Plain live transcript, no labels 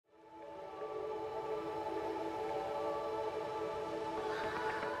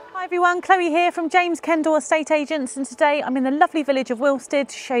Hi everyone, Chloe here from James Kendall Estate Agents, and today I'm in the lovely village of Wilstead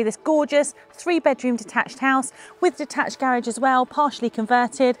to show you this gorgeous 3-bedroom detached house with detached garage as well, partially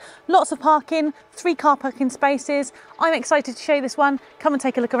converted, lots of parking, 3 car parking spaces. I'm excited to show you this one. Come and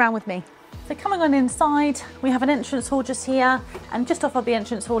take a look around with me. So coming on inside, we have an entrance hall just here, and just off of the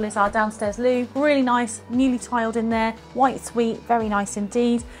entrance hall is our downstairs loo. Really nice, newly tiled in there, white suite, very nice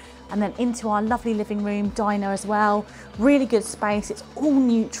indeed. And then into our lovely living room, diner as well. Really good space, it's all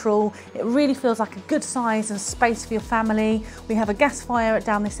neutral. It really feels like a good size and space for your family. We have a gas fire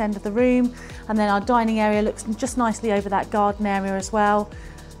down this end of the room, and then our dining area looks just nicely over that garden area as well.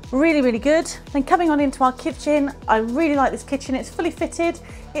 Really, really good. Then coming on into our kitchen, I really like this kitchen. It's fully fitted.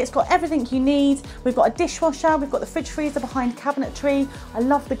 It's got everything you need. We've got a dishwasher, we've got the fridge freezer behind cabinetry. I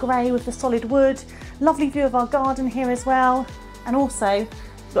love the grey with the solid wood. Lovely view of our garden here as well. And also,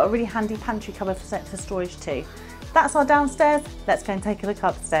 we've got a really handy pantry cupboard for storage too. That's our downstairs. Let's go and take a look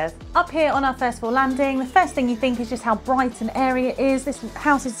upstairs. Up here on our first floor landing, the first thing you think is just how bright and airy it is. This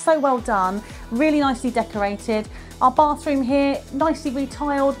house is so well done, really nicely decorated. Our bathroom here, nicely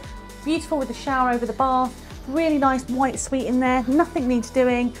retiled, beautiful with the shower over the bath. Really nice white suite in there, nothing needs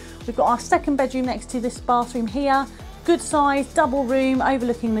doing. We've got our second bedroom next to this bathroom here. Good size, double room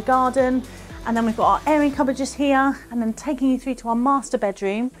overlooking the garden. And then we've got our airing cupboard just here, and then taking you through to our master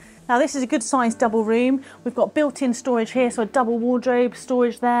bedroom. Now this is a good sized double room. We've got built-in storage here, so a double wardrobe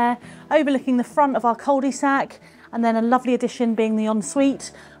storage there, overlooking the front of our cul-de-sac, and then a lovely addition being the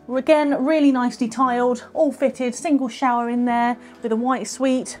ensuite. Again, really nicely tiled, all fitted, single shower in there with a white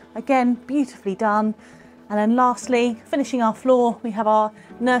suite. Again, beautifully done. And then lastly, finishing our floor, we have our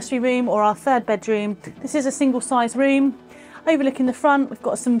nursery room or our third bedroom. This is a single size room. Overlooking the front, we've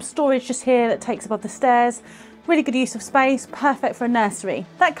got some storage just here that takes above the stairs. Really good use of space, perfect for a nursery.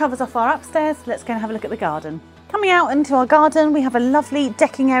 That covers off our upstairs. Let's go and have a look at the garden. Coming out into our garden, we have a lovely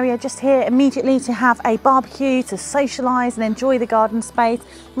decking area just here immediately to have a barbecue, to socialise and enjoy the garden space.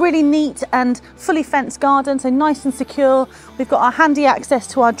 Really neat and fully fenced garden, so nice and secure. We've got our handy access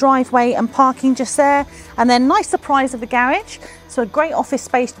to our driveway and parking just there. And then nice surprise of the garage. So a great office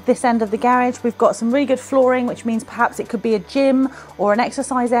space at this end of the garage. We've got some really good flooring, which means perhaps it could be a gym or an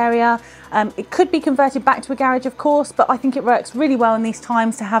exercise area. It could be converted back to a garage, of course, but I think it works really well in these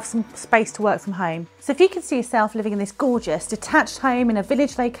times to have some space to work from home. So if you can see yourself living in this gorgeous detached home in a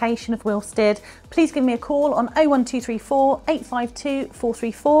village location of Wilstead, please give me a call on 01234 852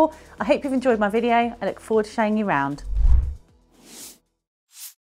 434. I hope you've enjoyed my video. I look forward to showing you around.